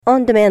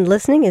On-demand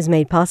listening is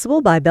made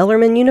possible by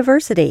Bellarmine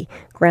University.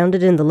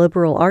 Grounded in the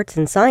liberal arts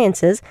and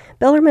sciences,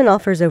 Bellarmine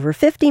offers over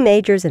 50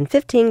 majors and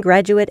 15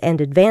 graduate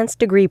and advanced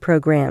degree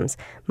programs.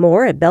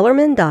 More at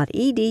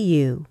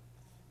bellarmine.edu.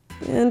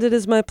 And it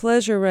is my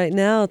pleasure right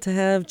now to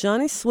have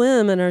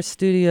Johnnyswim in our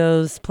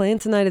studios playing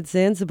tonight at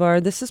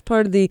Zanzibar. This is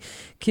part of the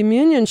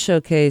Communion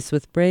Showcase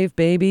with Brave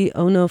Baby,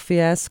 Oh No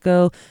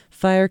Fiasco,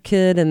 Fire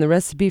Kid, and the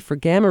Recipe for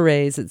Gamma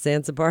Rays at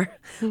Zanzibar.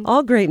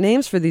 All great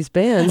names for these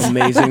bands.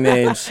 Amazing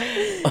names.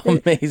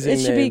 Amazing It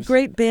should be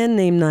great band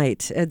name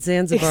night at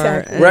Zanzibar.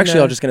 Exactly. We're actually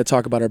all just going to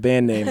talk about our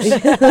band names.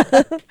 It's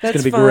going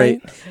to be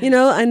great. You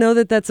know, I know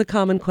that that's a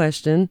common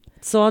question,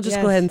 so I'll just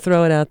go ahead and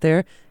throw it out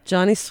there.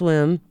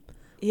 Johnnyswim.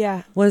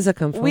 Yeah. What does that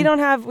come from? We don't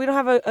have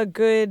a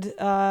good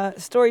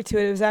story to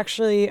it. It was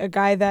actually a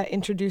guy that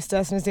introduced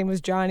us, and his name was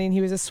Johnny, and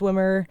he was a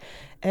swimmer.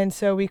 And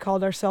so we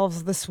called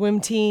ourselves the swim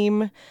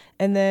team.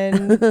 And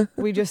then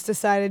we just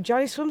decided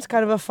Johnnyswim's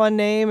kind of a fun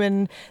name,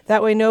 and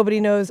that way nobody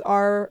knows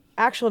our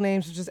actual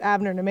names, which is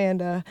Abner and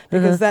Amanda,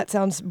 because that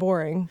sounds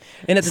boring.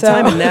 And at the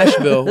time in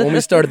Nashville, when we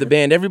started the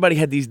band, everybody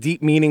had these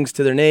deep meanings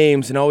to their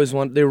names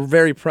and they were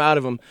very proud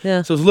of them.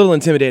 Yeah. So it was a little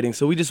intimidating.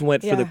 So we just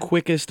went for the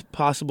quickest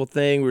possible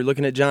thing. We were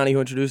looking at Johnny, who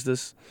introduced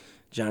us.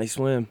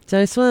 Johnnyswim.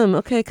 Johnnyswim.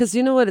 Okay, because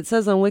you know what it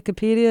says on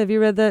Wikipedia? Have you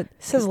read that? It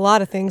says a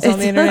lot of things on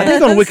the internet. I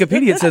think on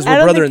Wikipedia it says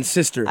we're brother and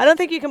sister. I don't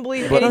think you can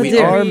believe but anything we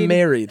are read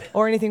married.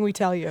 or anything we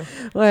tell you.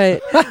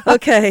 Right.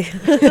 Okay.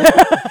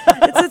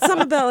 It said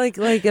something about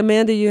like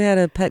Amanda, you had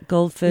a pet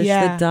goldfish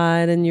that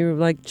died, and you were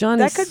like,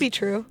 Johnny. That could be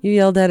true. You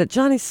yelled at it,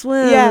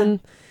 Johnnyswim. Yeah.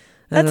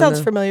 That sounds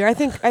know. familiar. I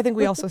think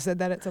we also said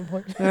that at some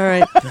point. All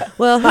right.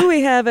 Well, who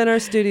we have in our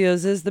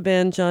studios is the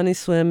band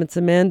Johnnyswim. It's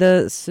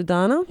Amanda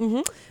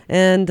Sudano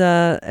and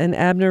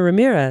Abner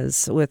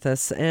Ramirez with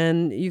us.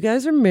 And you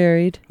guys are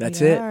married. That's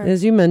We it. are.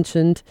 As you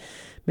mentioned,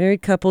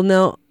 married couple.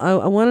 Now, I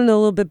want to know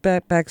a little bit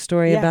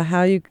backstory about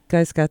how you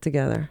guys got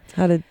together.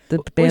 How did the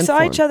band We saw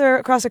form? each other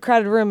across a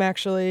crowded room,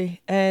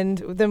 actually, and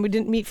then we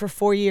didn't meet for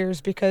 4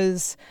 years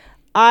because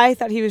I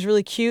thought he was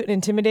really cute and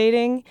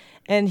intimidating,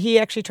 and he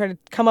actually tried to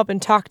come up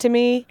and talk to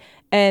me,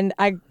 and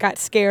I got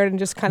scared and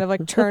just kind of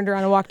like turned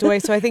around and walked away.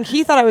 So I think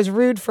he thought I was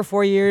rude for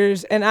 4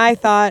 years, and I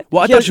thought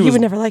he would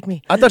never like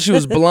me. I thought she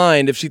was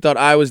blind if she thought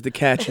I was the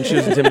catch and she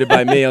was intimidated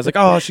by me. I was like,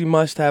 oh, she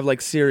must have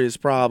like serious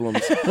problems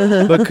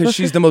because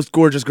she's the most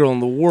gorgeous girl in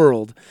the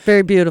world.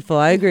 Very beautiful.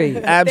 I agree.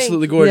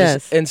 Absolutely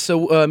gorgeous. Yes. And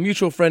so a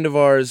mutual friend of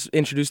ours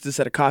introduced us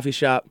at a coffee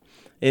shop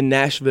in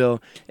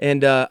Nashville,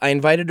 and I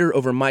invited her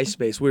over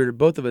MySpace. We were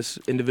both of us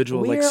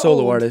individual We are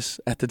solo old. artists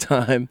at the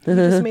time. He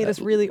just made us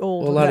really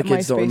old. Well, a with lot of that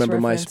kids don't remember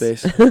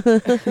reference.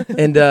 MySpace.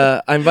 And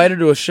I invited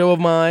her to a show of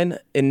mine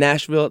in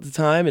Nashville at the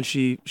time, and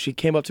she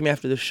came up to me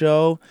after the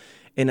show,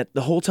 and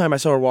the whole time I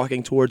saw her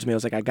walking towards me, I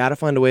was like, I got to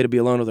find a way to be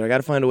alone with her. I got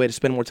to find a way to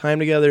spend more time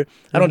together.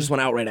 I don't just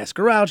want to outright ask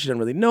her out. She doesn't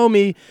really know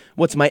me.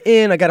 What's my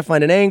in? I got to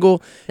find an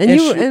angle. And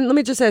let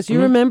me just ask,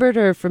 you remembered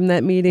her from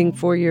that meeting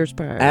 4 years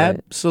prior, right?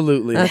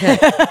 Absolutely. Okay.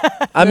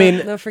 I mean,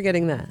 no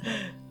forgetting that.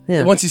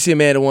 Yeah. once you see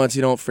Amanda once,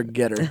 you don't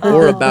forget her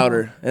or about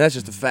her, and that's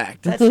just a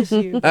fact. That's just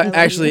you.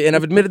 Actually, and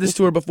I've admitted this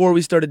to her before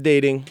we started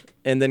dating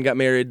and then got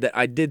married, that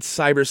I did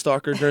cyber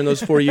stalk her during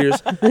those 4 years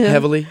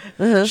heavily.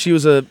 She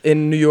was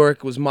in New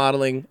York, was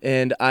modeling,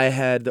 and I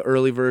had the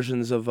early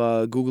versions of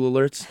Google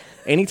Alerts.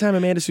 Anytime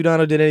Amanda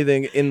Sudano did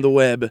anything in the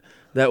web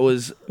that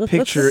was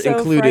picture so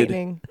included,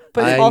 frightening,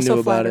 but I it's also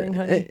knew about flattering,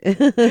 it.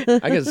 honey.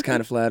 I guess it's kind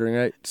of flattering,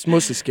 right? It's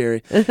mostly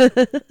scary.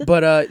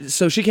 But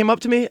so she came up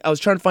to me. I was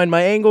trying to find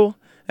my angle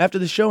after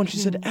the show, and she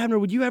said, Abner,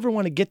 would you ever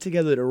want to get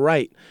together to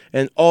write?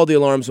 And all the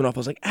alarms went off. I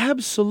was like,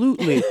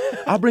 absolutely.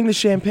 I'll bring the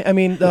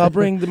champagne. I'll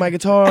bring my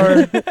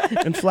guitar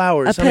and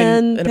flowers. A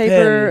pen, and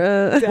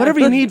paper. a pen. Whatever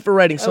you need for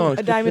writing songs.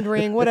 A diamond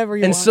ring, whatever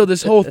you want. And so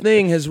this whole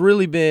thing has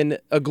really been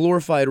a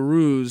glorified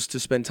ruse to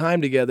spend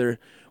time together.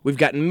 We've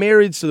gotten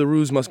married, so the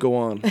ruse must go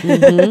on.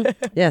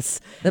 Yes,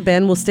 the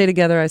band will stay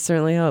together, I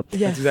certainly hope.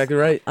 That's exactly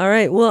right. All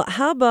right. Well,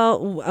 how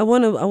about I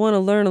want to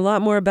learn a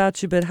lot more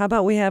about you, but how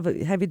about we have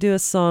you do a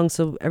song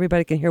so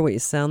everybody can hear what you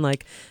sound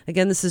like.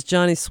 Again, this is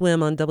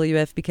Johnnyswim on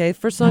WFPK.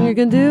 First song you're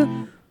gonna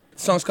do? The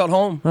song's called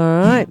Home. All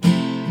right.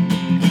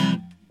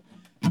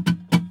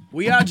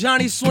 We are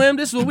Johnnyswim.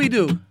 This is what we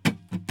do.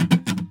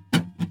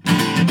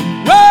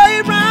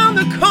 Right around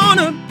the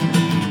corner,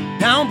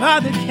 down by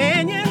the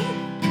canyon,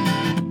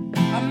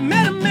 I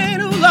met a man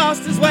who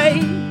lost his way.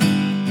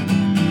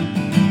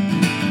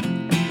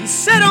 He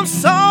said I'm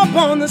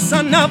soft-born, the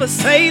son of a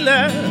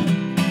sailor,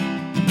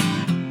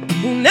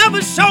 who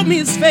never showed me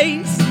his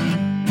face.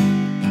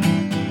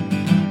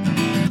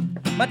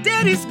 My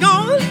daddy's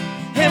gone,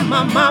 and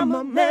my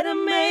mama met a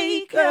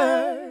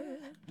maker.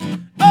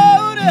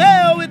 Oh, to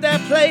hell with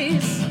that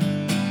place.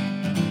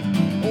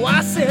 Oh,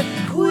 I said,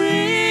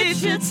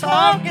 quit your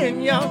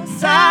talking, you're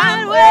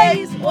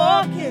sideways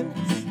walking.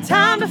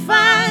 Time to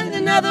find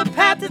another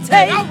path to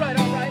take. All right.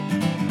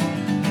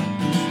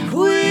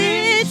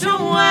 Quit your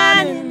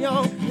whining,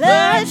 your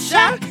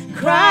bloodshot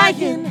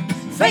crying,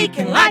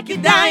 faking like you're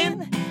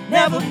dying,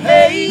 never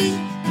paid.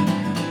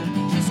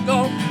 Just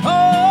go,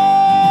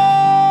 oh,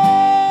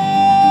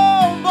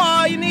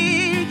 boy, you need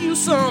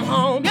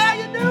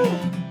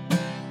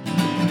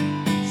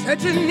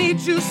that you need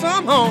you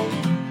some home.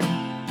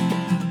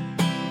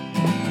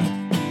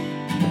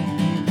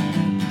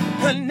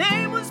 Her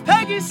name was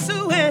Peggy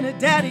Sue and her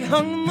daddy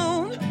hung the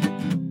moon.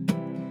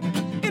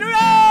 In her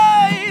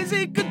eyes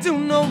he could do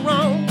no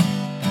wrong.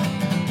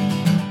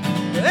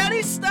 Then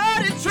he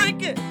started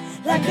drinking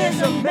like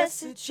there's a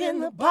message in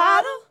the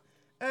bottle.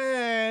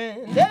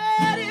 And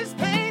Daddy's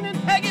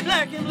painting Peggy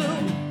black and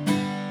blue.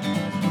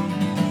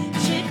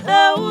 She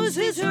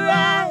closes her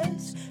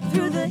eyes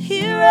through the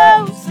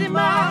hero's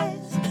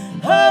demise,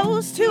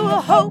 holds to a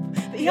hope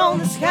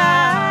beyond the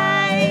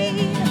sky.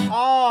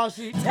 Oh,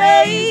 she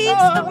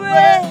takes the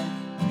breath,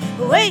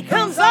 the weight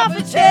comes off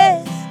her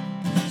chest.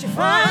 She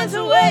finds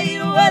a way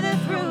to weather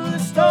through the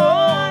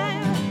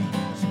storm.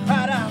 She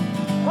cried out,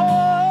 oh,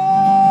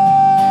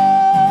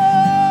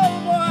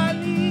 boy, I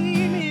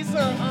need me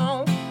some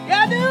home.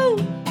 Yeah, I do.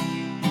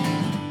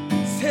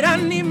 Said I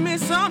need me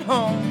some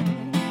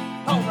home.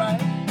 All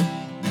right.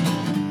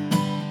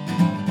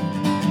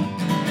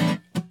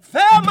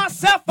 Found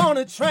myself on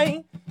a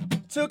train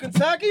to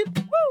Kentucky,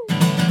 woo,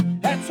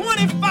 at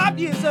 25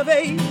 years of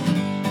age.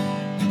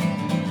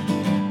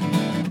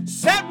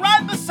 Sat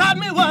right beside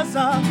me was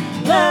a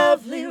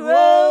lovely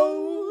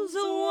Rose,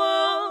 a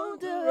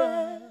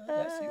wanderer.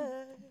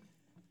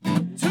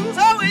 Two's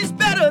always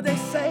better, they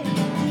say.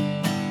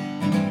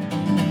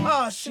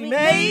 Oh, she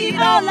made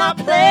all my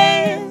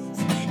plans,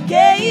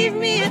 gave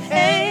me a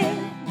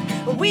hand,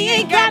 but we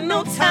ain't got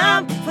no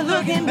time for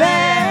looking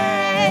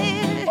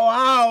back. Oh,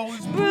 I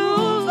was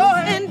bruised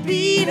and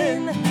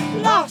beaten,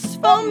 lost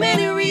for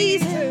many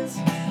reasons.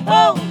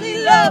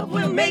 Only love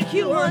will make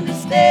you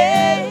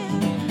understand.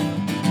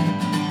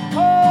 Oh,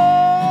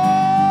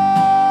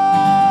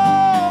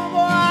 boy,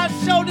 I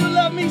sure do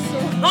love me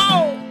some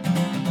home.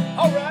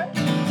 All right.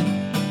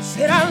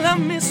 Said I love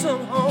me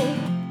some home.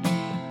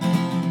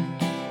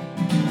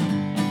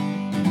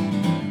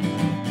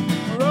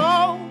 We're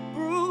all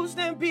bruised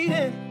and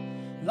beaten,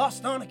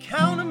 lost on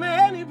account of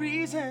many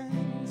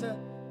reasons.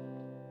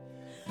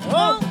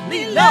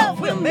 Only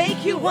love will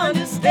make you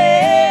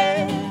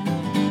understand.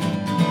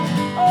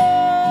 Oh,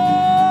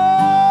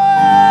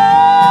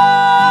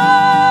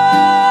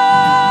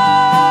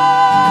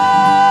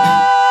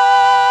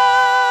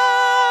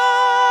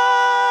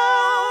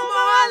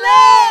 I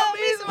love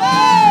me some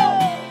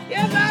home.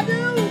 Yes, I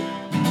do.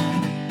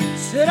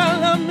 Said I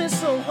love me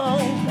some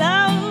home.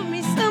 Love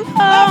me some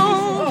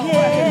home,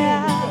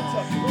 yeah.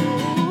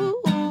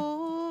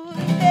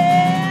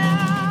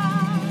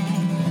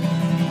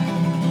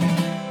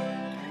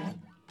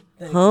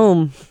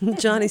 Home.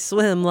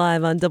 Johnnyswim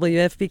live on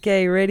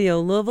WFPK Radio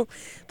Louisville,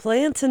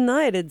 playing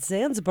tonight at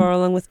Zanzibar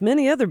along with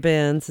many other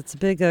bands. It's a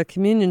big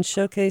Communion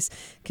showcase.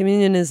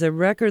 Communion is a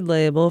record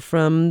label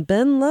from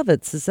Ben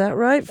Lovitz. Is that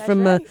right? That's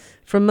right.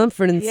 From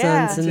Mumford and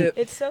Yeah, Sons. And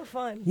it's so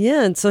fun.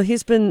 yeah, and so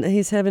he's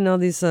having all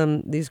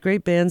these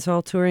great bands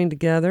all touring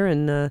together,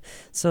 and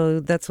so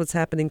that's what's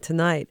happening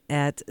tonight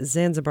at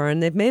Zanzibar.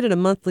 And they've made it a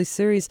monthly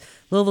series.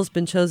 Louisville's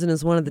been chosen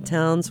as one of the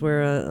towns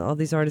where all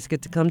these artists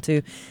get to come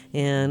to,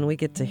 and we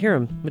get to hear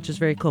them, which is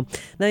very cool.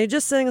 Now, you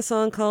just sang a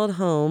song called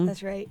Home.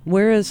 That's right.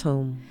 Where is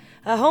home?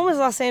 Home is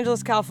Los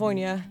Angeles,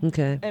 California.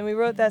 Okay. And we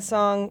wrote that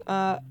song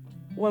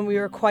when we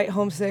were quite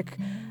homesick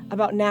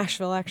about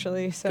Nashville,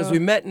 actually. So Because we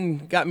met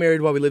and got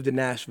married while we lived in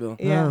Nashville.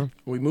 yeah. Oh.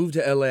 We moved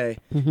to L.A.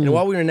 And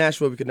while we were in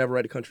Nashville, we could never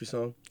write a country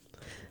song.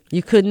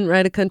 You couldn't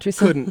write a country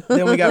song? Couldn't.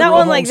 Then we got Not real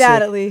one like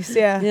that, homesick. at least.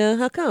 Yeah. Yeah,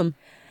 how come?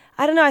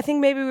 I don't know. I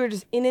think maybe we were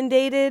just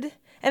inundated.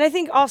 And I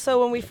think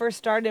also when we first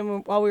started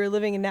and while we were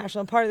living in Nashville,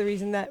 and part of the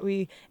reason that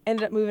we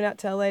ended up moving out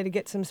to LA to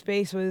get some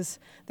space was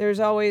there's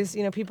always,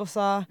 people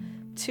saw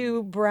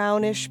two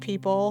brownish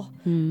people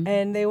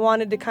and they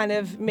wanted to kind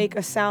of make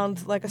a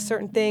sound like a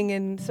certain thing.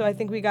 And so I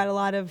think we got a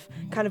lot of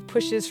kind of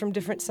pushes from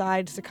different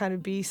sides to kind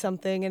of be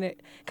something. And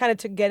it kind of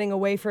took getting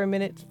away for a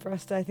minute for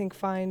us to, I think,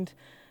 find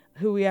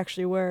who we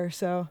actually were.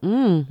 So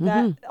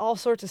that all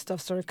sorts of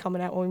stuff started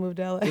coming out when we moved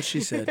to LA. What she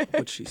said.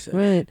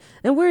 Right.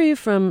 And where are you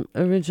from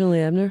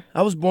originally, Abner?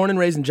 I was born and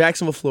raised in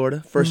Jacksonville,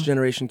 Florida. First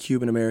generation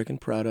Cuban American.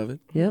 Proud of it.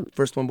 Yep.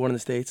 First one born in the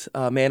States.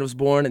 Man was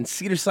born in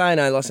Cedar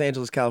Sinai, Los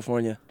Angeles,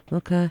 California.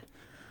 Okay.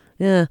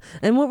 Yeah.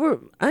 And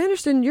I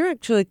understand you're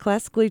actually a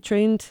classically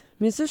trained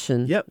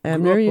musician. Yep.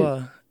 Abner, Grew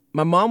up,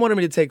 my mom wanted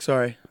me to take,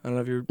 sorry, I don't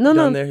know if you're No,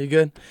 down no. there. You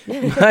good?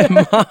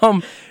 My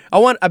mom,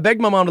 I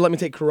begged my mom to let me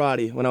take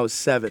karate when I was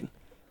 7.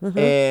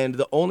 And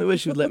the only way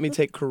she would let me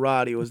take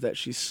karate was that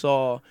she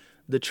saw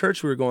the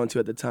church we were going to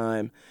at the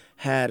time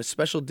had a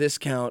special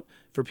discount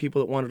for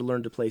people that wanted to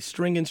learn to play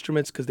string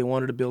instruments because they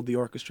wanted to build the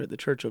orchestra at the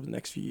church over the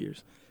next few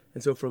years.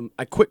 And so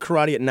I quit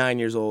karate at 9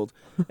 years old,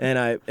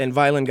 and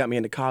violin got me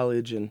into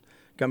college and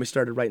got me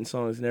started writing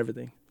songs and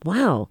everything.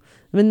 Wow.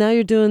 I mean, now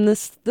you're doing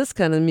this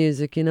kind of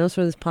music, sort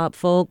of this pop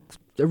folk,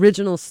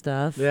 original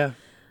stuff. Yeah.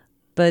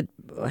 But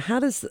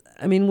was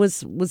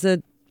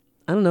it,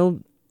 I don't know,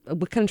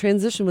 what kind of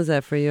transition was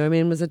that for you? I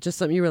mean, was it just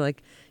something you were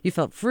like, you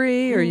felt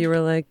free, or you were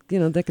like,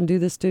 they can do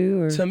this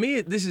too? Or? To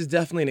me, this is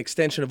definitely an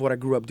extension of what I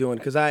grew up doing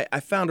because I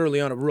found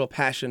early on a real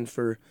passion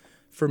for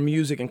for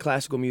music and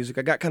classical music.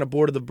 I got kind of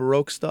bored of the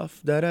Baroque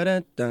stuff, da da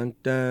da dun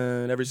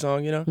dun, every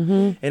song, you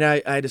know. And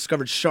I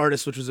discovered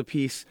Chartist, which was a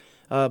piece,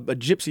 a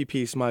gypsy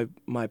piece.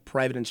 My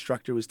private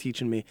instructor was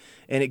teaching me,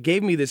 and it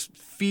gave me this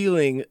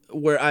feeling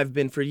where I've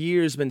been for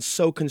years been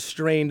so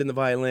constrained in the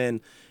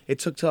violin. It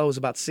took till I was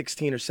about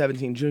 16 or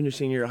 17, junior,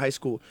 senior year of high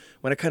school,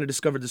 when I kind of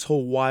discovered this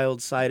whole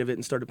wild side of it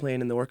and started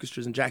playing in the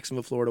orchestras in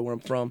Jacksonville, Florida, where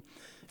I'm from,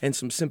 and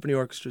some symphony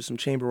orchestras, some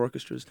chamber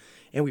orchestras,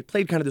 and we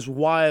played kind of this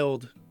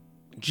wild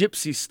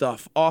gypsy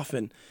stuff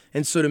often.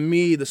 And so to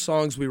me, the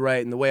songs we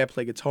write and the way I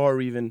play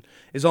guitar even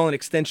is all an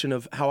extension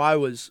of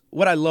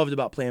what I loved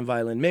about playing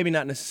violin. Maybe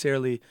not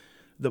necessarily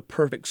the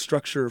perfect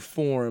structure or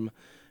form,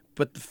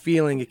 but the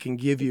feeling it can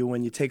give you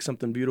when you take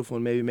something beautiful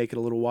and maybe make it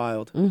a little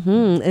wild.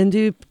 And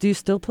do you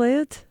still play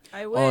it?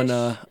 I wish.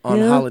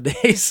 On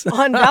holidays.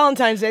 On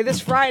Valentine's Day,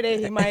 this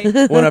Friday, he might.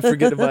 When I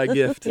forget to buy a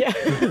gift. Yeah.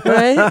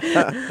 Right?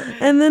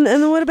 And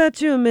then what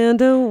about you,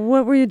 Amanda?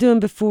 What were you doing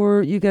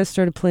before you guys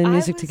started playing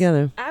music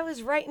together? I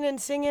was writing and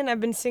singing.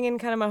 I've been singing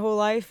kind of my whole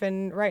life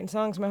and writing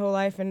songs my whole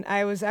life. And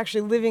I was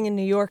actually living in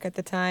New York at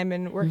the time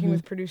and working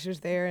with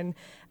producers there. And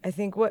I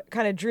think what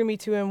kind of drew me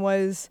to him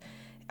was,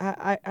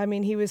 I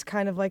mean, he was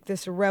kind of like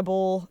this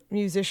rebel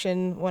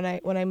musician when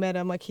I met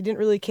him. Like, he didn't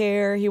really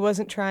care. He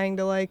wasn't trying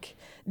to like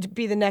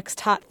be the next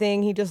hot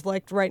thing. He just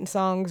liked writing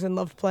songs and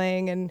loved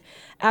playing. And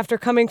after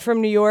coming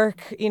from New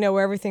York, you know,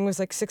 where everything was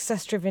like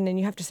success driven and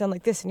you have to sound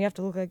like this and you have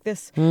to look like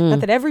this. Not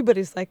that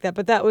everybody's like that,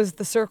 but that was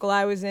the circle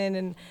I was in.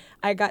 And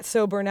I got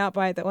so burnt out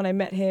by it that when I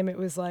met him, it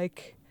was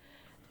like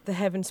the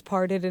heavens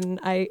parted and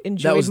I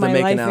enjoyed my life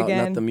again. That was the making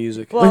out, not the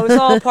music. Well, it was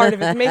all part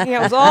of it. The making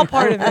out was all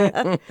part of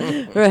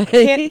it.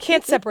 Right.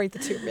 Can't separate the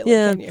two, really,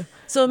 can you?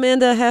 So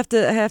Amanda, I have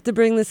to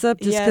bring this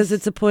up just because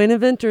it's a point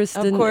of interest,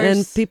 Of and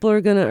course. people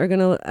are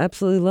gonna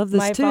absolutely love this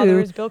My too. father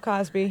is Bill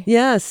Cosby.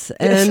 Yes,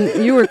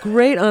 and you were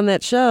great on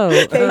that show.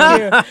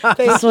 Thank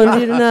you. Just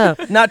wanted you to know.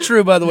 Not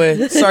true, by the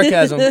way.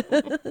 Sarcasm.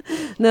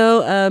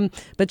 No,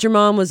 but your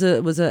mom was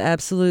an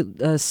absolute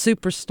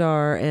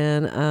superstar,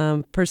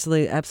 and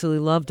personally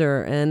absolutely loved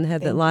her, and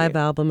had that Thank live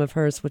you. album of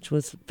hers, which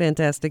was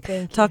fantastic.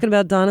 Thank you. Talking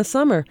about Donna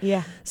Summer.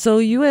 Yeah. So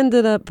you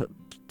ended up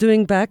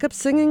doing backup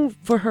singing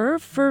for her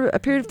for a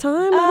period of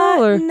time at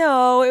all? Or?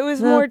 No, it was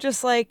No? more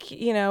just like,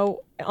 you know,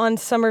 on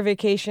summer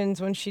vacations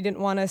when she didn't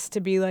want us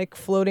to be like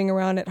floating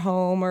around at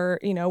home or,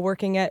 you know,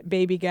 working at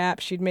Baby Gap,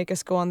 she'd make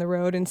us go on the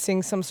road and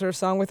sing some sort of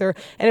song with her.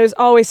 And it was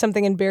always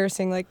something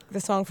embarrassing, like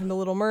the song from The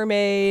Little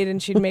Mermaid,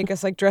 and she'd make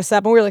us like dress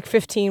up. And we were like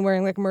 15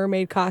 wearing like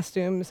mermaid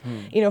costumes,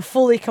 you know,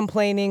 fully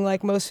complaining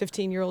like most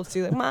 15-year-olds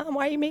do. Like, Mom,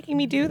 why are you making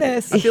me do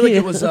this? I feel like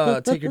it was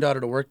Take Your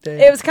Daughter to Work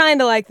Day. It was kind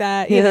of like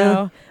that, you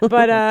Yeah.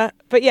 know.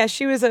 But yeah,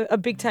 she was a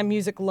big time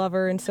music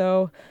lover, and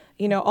so,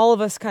 you know, all of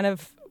us kind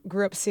of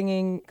grew up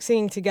singing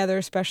together,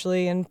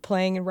 especially, and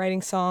playing and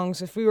writing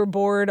songs. If we were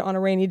bored on a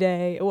rainy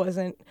day, it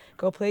wasn't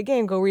go play a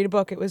game, go read a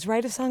book. It was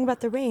write a song about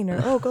the rain,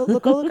 or go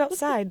look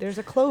outside. There's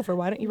a clover.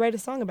 Why don't you write a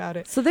song about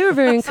it? So they were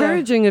very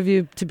encouraging of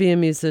you to be a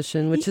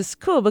musician, which is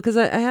cool because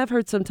I have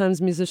heard sometimes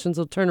musicians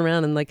will turn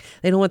around and like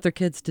they don't want their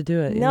kids to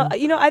do it. No,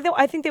 you know,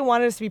 I think they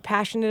wanted us to be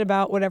passionate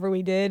about whatever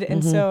we did,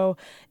 and so,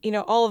 you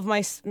know,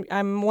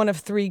 I'm one of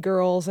 3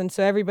 girls, and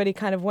so everybody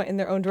kind of went in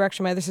their own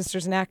direction. My other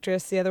sister's an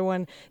actress, the other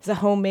one is a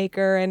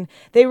homemaker, and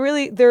they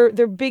really their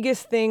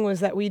biggest thing was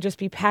that we just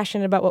be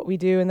passionate about what we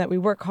do, and that we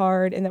work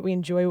hard, and that we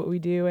enjoy what we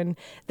do, and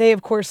they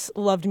of course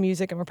loved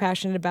music and were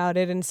passionate about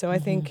it, and so I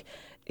think,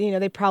 you know,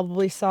 they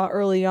probably saw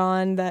early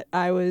on that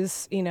I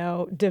was, you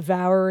know,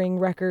 devouring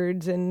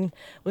records and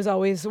was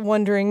always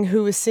wondering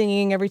who was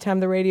singing every time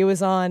the radio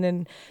was on.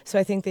 And so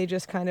I think they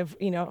just kind of,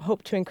 you know,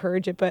 hoped to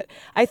encourage it. But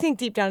I think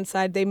deep down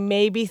inside, they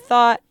maybe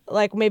thought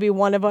like maybe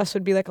one of us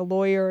would be like a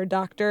lawyer or a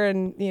doctor,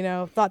 and, you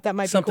know, thought that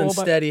might Something be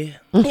cool. steady.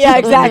 Yeah,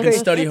 exactly. You can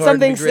study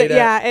hard and be great at.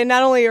 Yeah, and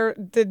not only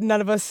did none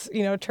of us,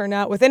 you know, turn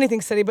out with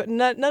anything steady, but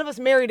none of us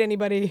married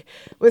anybody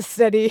with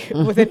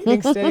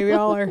anything steady. We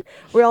all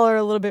are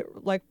a little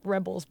bit like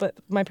rebels, but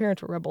my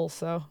parents were rebels,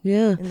 so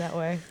Yeah. in that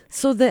way.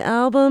 So the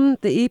album,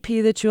 the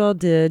EP that you all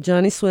did,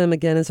 Johnnyswim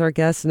again is our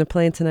guest and they're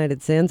playing tonight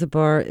at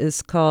Zanzibar,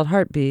 is called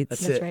Heartbeats.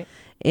 That's That's it. right.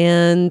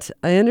 And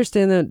I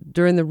understand that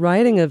during the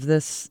writing of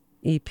this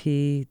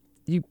EP,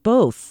 you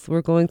both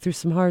were going through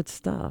some hard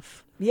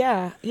stuff.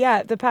 Yeah.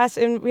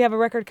 And we have a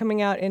record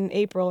coming out in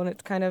April, and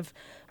it kind of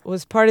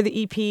was part of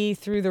the EP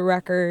through the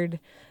record.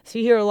 So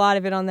you hear a lot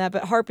of it on that.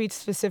 But Heartbeats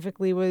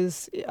specifically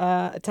was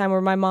a time where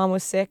my mom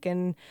was sick,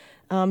 and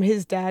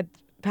his dad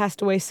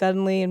passed away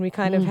suddenly, and we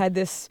kind of had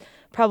this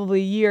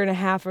probably year and a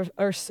half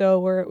or so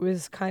where it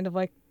was kind of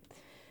like,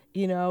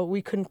 you know,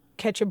 we couldn't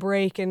catch a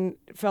break, and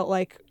it felt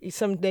like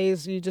some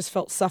days you just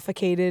felt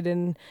suffocated,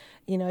 and,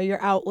 you know,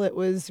 your outlet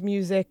was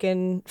music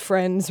and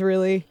friends,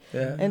 really.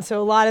 Yeah. And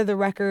so a lot of the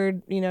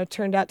record, you know,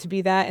 turned out to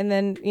be that. And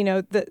then, you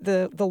know,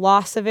 the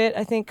loss of it,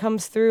 I think,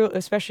 comes through,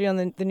 especially on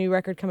the new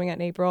record coming out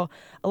in April.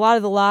 A lot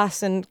of the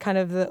loss and kind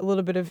of a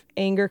little bit of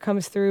anger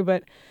comes through,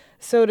 but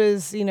so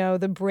does, you know,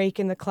 the break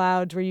in the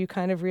clouds where you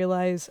kind of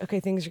realize, okay,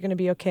 things are going to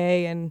be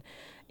okay. And,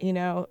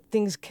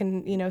 things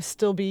can,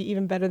 still be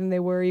even better than they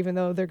were, even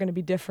though they're going to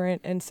be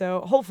different. And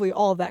so hopefully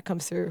all of that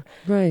comes through.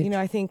 Right.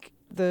 I think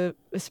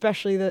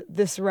especially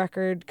this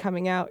record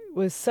coming out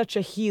was such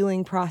a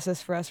healing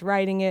process for us.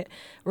 Writing it,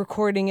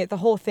 recording it, the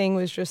whole thing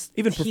was just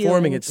even healing.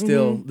 Performing it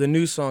still. The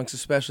new songs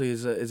especially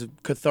is a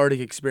cathartic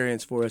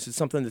experience for us. It's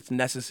something that's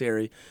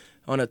necessary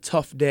on a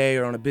tough day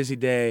or on a busy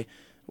day.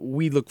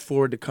 We look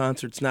forward to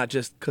concerts not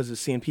just because of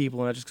seeing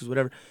people, not just because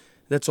whatever.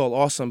 That's all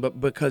awesome, but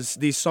because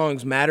these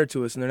songs matter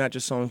to us, and they're not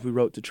just songs we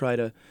wrote to try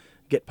to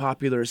get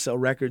popular or sell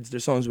records.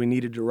 They're songs we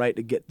needed to write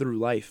to get through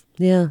life.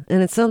 Yeah,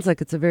 and it sounds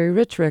like it's a very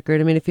rich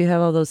record. I mean, if you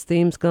have all those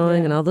themes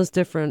going and all those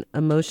different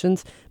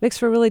emotions, it makes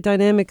for a really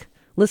dynamic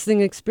listening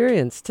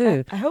experience,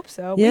 too. I hope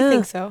so. Yeah. We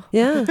think so.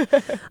 Yeah.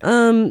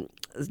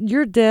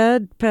 Your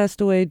dad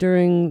passed away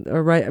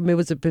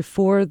was it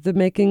before the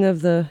making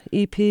of the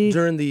EP?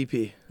 During the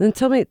EP. Then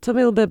tell me a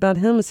little bit about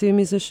him. Was he a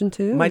musician,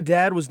 too? My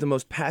dad was the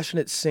most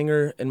passionate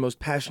singer and most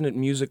passionate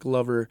music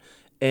lover,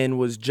 and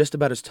was just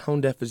about as tone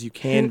deaf as you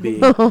can be.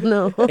 Oh,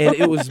 no. And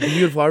it was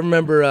beautiful. I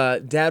remember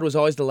Dad was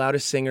always the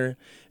loudest singer,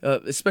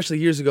 especially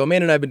years ago.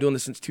 Amanda and I have been doing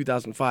this since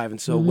 2005. And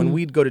so when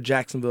we'd go to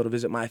Jacksonville to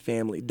visit my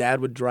family,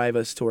 Dad would drive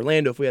us to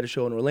Orlando if we had a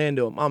show in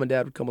Orlando. And Mom and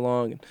Dad would come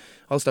along and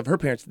all the stuff. Her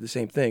parents did the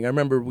same thing. I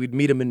remember we'd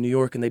meet them in New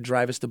York and they'd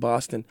drive us to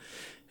Boston.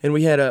 And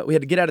we had to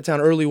get out of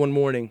town early one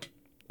morning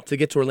to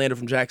get to Orlando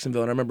from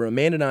Jacksonville. And I remember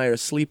Amanda and I are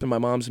asleep in my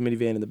mom's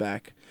minivan in the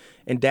back.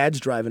 And Dad's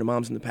driving and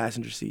Mom's in the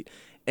passenger seat.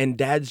 And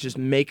Dad's just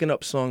making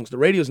up songs. The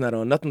radio's not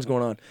on. Nothing's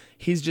going on.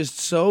 He's just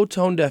so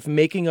tone deaf,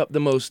 making up the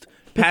most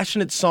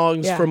passionate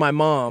songs for my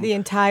mom. The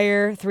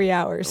entire 3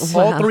 hours.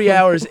 All 3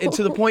 hours. And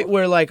to the point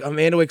where, like,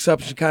 Amanda wakes up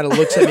and she kind of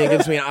looks at me and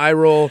gives me an eye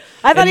roll.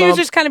 I thought he was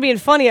just kind of being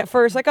funny at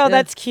first. Like,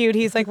 that's cute.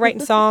 He's, like,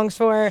 writing songs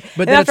for her.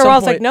 But and after a while,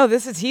 it's like, no,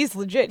 he's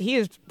legit.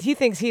 He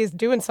thinks he is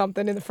doing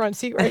something in the front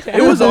seat right now.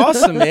 It was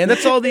awesome, man.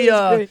 That's all the,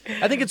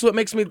 I think it's what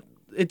makes me...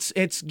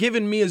 It's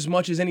given me as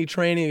much as any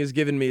training has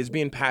given me, is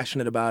being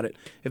passionate about it.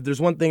 If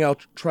there's one thing I'll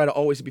try to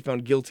always be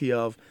found guilty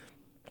of,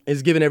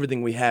 is giving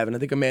everything we have. And I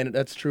think, Amanda,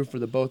 that's true for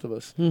the both of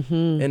us.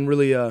 And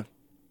really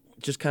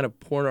just kind of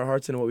pouring our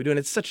hearts into what we do. And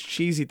it's such a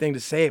cheesy thing to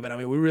say, but I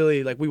mean, we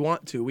really, we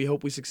want to. We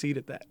hope we succeed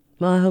at that.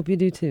 Well, I hope you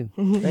do too.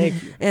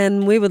 Thank you.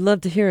 And we would love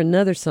to hear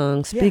another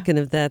song. Speaking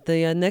of that,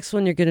 the next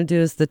one you're going to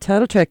do is the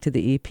title track to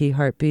the EP,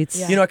 Heartbeats.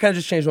 Yeah. You know, I kind of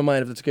just changed my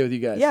mind, if that's okay with you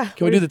guys. Yeah.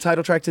 Can we do the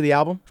title track to the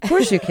album? Of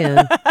course you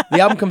can. The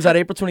album comes out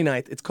April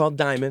 29th. It's called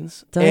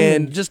Diamonds. Diamonds.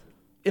 And just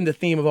in the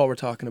theme of all we're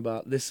talking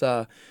about, this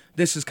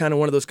is kind of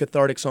one of those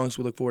cathartic songs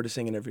we look forward to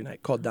singing every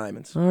night, called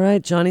Diamonds. All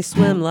right,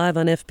 Johnnyswim live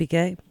on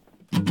FPK.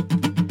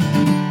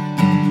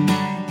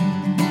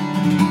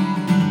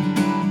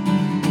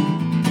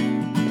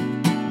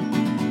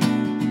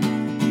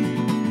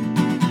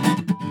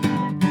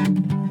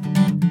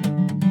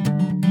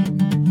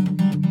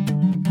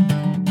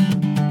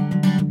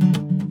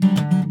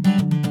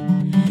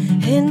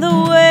 In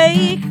the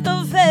wake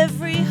of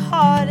every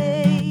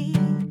heartache,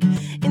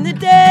 in the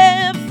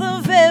depth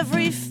of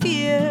every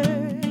fear,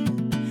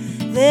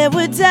 there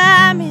were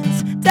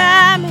diamonds,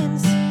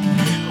 diamonds,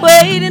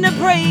 waiting to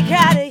break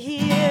out of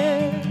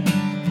here.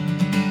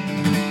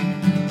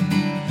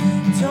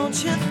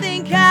 Don't you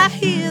think I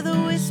hear the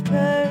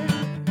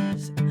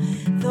whispers,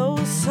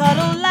 those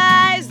subtle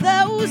lies,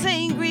 those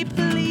angry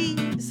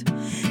pleas?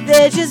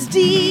 They're just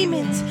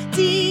demons,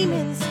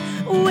 demons,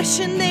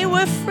 wishing they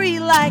were free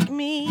like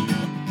me.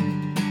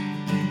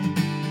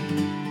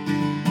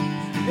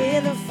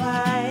 We're the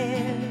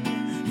fire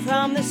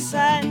from the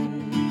sun,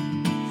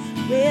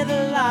 we're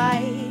the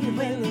light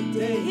when the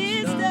day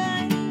is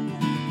done.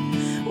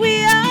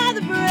 We are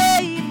the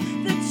brave,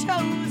 the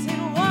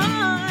chosen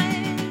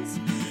ones.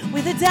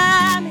 We're the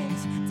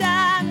diamonds,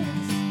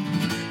 diamonds,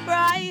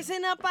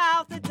 rising up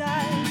out the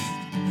dust.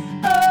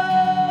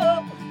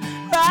 Oh,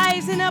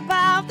 rising up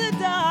out the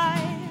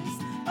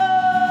dust.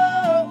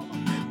 Oh,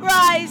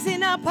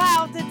 rising up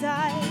out the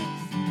dust.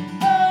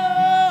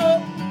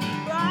 Oh,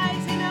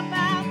 rising up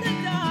out the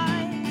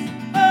dust.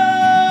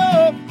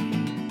 Oh,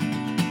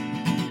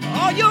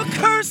 all your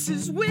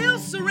curses will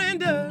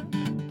surrender.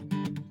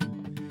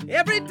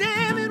 Every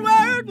damning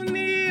word will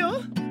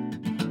kneel.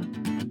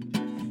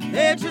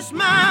 They're just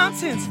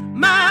mountains,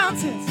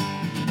 mountains,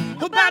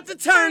 about to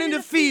turn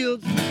into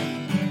fields.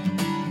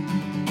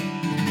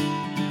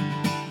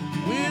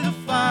 We're the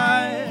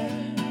fire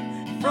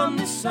from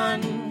the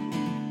sun,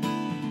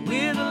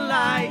 we're the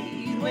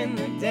light when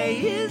the day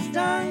is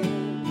done.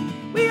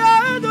 We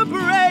are the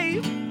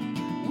brave,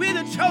 we're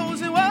the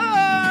chosen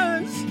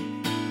ones.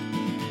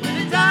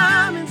 We're the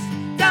diamonds,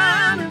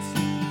 diamonds,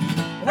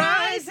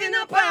 rising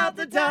up out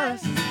the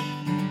dust.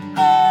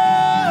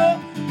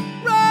 Oh,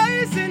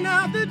 rising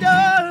out the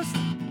dust.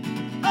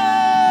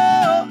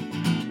 Oh,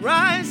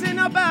 rising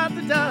up out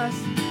the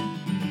dust.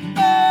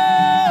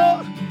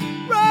 Oh,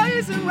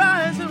 rising,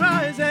 rising,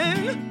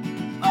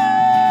 rising.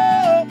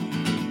 Oh.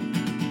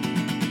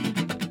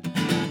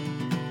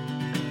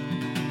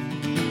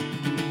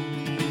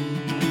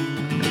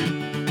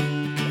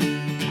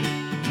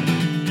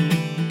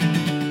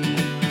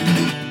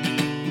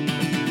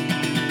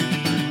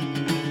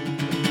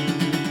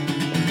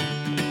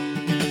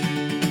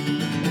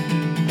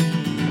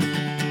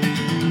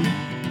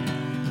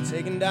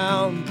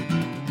 down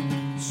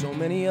so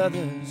many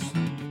others.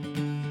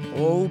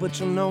 Oh, but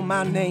you'll know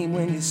my name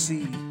when you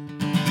see it.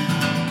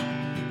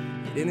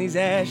 In these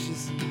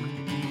ashes,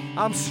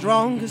 I'm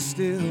stronger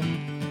still.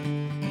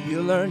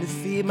 You'll learn to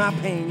feed my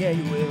pain, yeah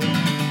you will.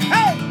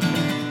 Hey!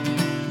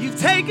 You've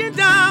taken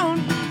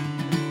down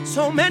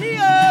so many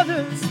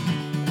others.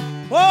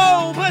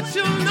 Oh, but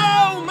you'll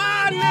know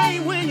my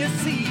name when you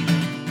see it.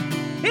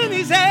 In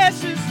these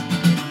ashes,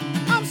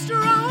 I'm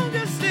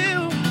stronger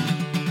still.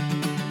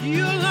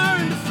 You'll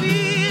learn to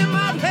feel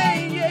my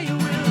pain, yeah you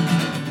will.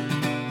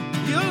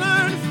 You'll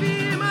learn to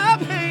feel my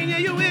pain, yeah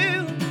you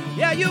will.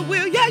 Yeah you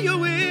will, yeah you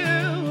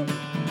will.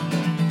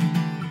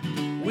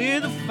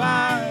 We're the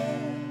fire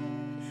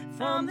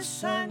from the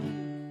sun.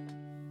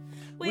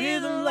 We're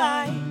the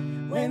light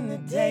when the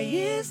day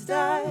is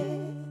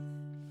done.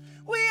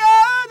 We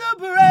are the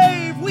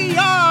brave, we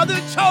are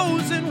the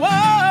chosen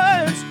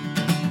ones.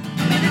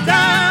 We're the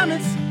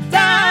diamonds,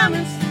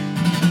 diamonds.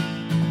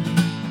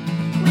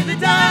 We're the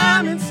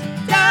diamonds,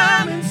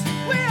 diamonds.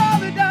 We are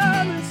the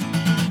diamonds.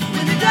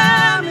 We're the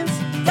diamonds,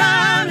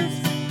 diamonds.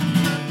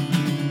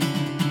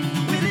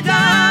 We're the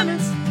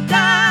diamonds,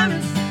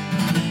 diamonds.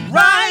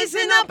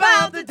 Rising up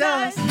out the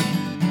dust.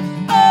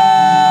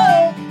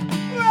 Oh,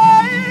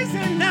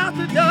 rising out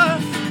the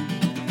dust.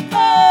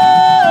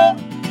 Oh,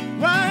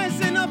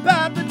 rising up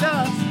out the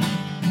dust.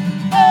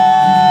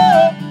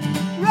 Oh,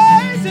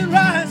 rising,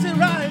 rising,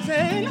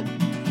 rising.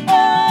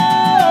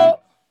 Oh.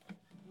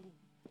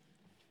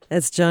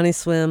 It's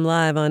Johnnyswim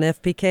live on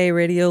FPK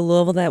Radio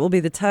Louisville. That will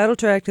be the title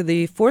track to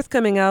the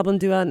forthcoming album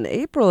due out in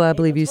April, I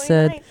believe you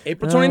said.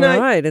 April 29th.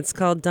 All right, it's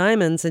called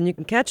Diamonds, and you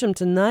can catch them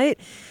tonight,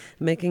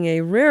 making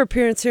a rare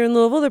appearance here in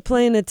Louisville. They're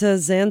playing at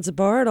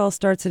Zanzibar. It all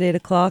starts at 8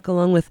 o'clock,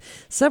 along with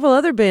several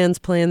other bands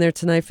playing there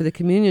tonight for the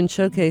Communion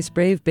Showcase.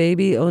 Brave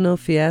Baby, Ono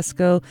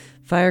Fiasco,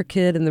 Fire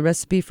Kid, and the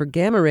Recipe for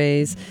Gamma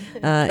Rays,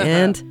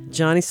 and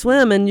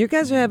Johnnyswim. And you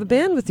guys will have a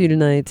band with you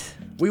tonight.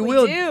 We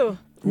will. do.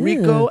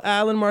 Rico,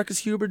 Allen, Marcus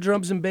Huber,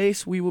 drums and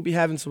bass. We will be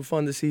having some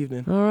fun this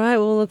evening. All right,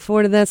 we'll look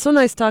forward to that. So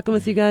nice talking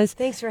with you guys.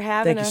 Thanks for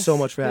having us. Thank you so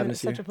much for having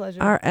us here. Such a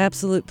pleasure. Our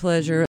absolute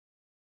pleasure.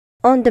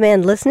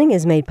 On-demand listening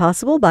is made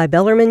possible by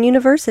Bellarmine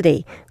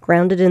University.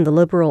 Grounded in the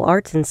liberal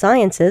arts and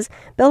sciences,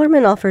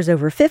 Bellarmine offers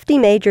over 50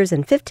 majors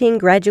and 15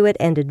 graduate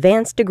and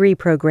advanced degree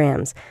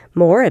programs.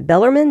 More at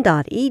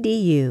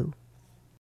bellarmine.edu.